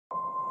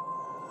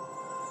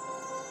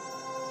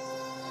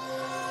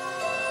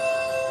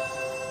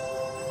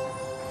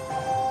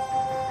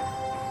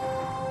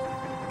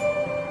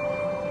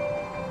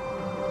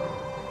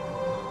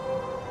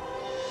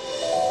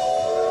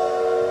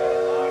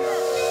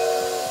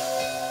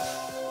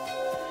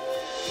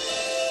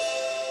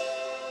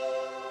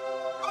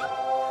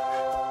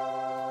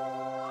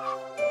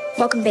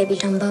Welcome, baby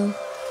Dumbo.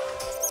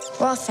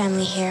 We're all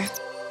family here,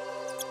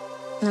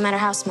 no matter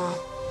how small.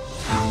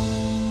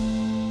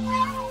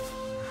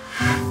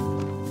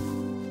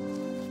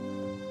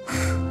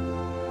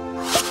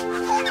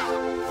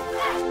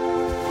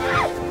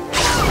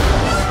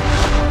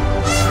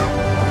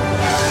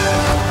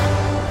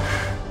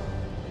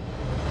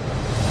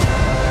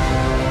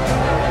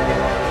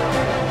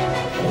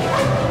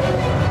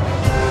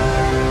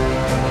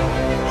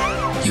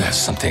 You have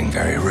something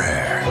very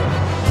rare.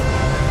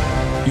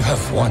 You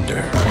have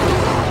wonder.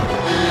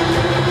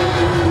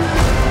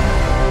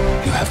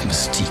 You have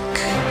mystique.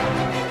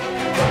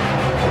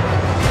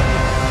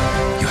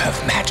 You have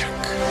magic.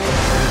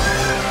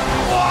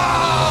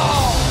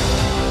 Wow!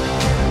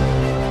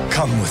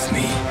 Come with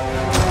me.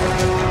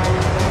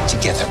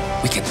 Together,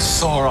 we can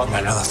soar on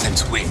an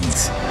elephant's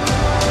wings.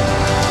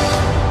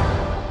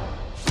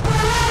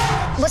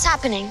 What's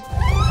happening?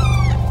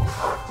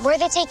 Where are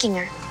they taking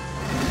her?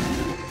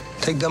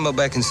 Take Dumbo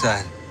back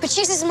inside. But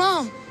she's his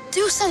mom.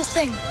 Do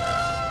something.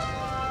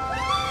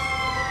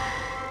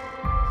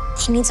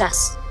 He needs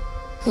us.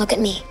 Look at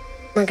me.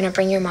 We're gonna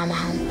bring your mama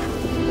home.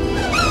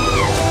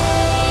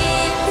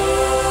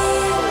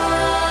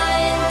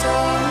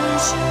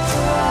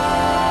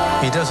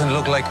 He doesn't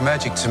look like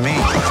magic to me.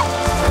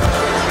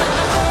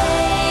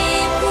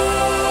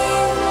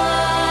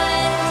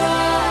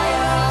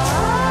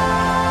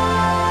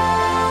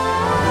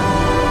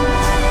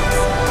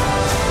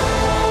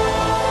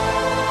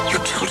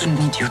 Your children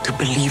need you to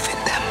believe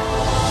in them.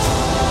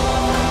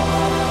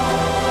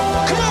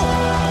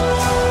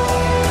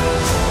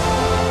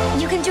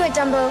 You can do it,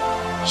 Dumbo.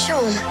 Show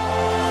him.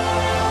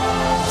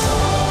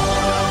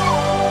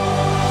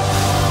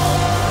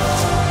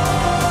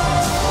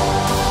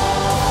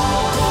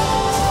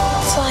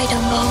 Fly,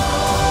 Dumbo.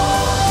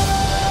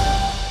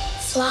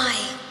 Fly.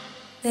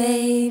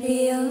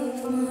 Baby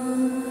of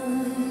mine.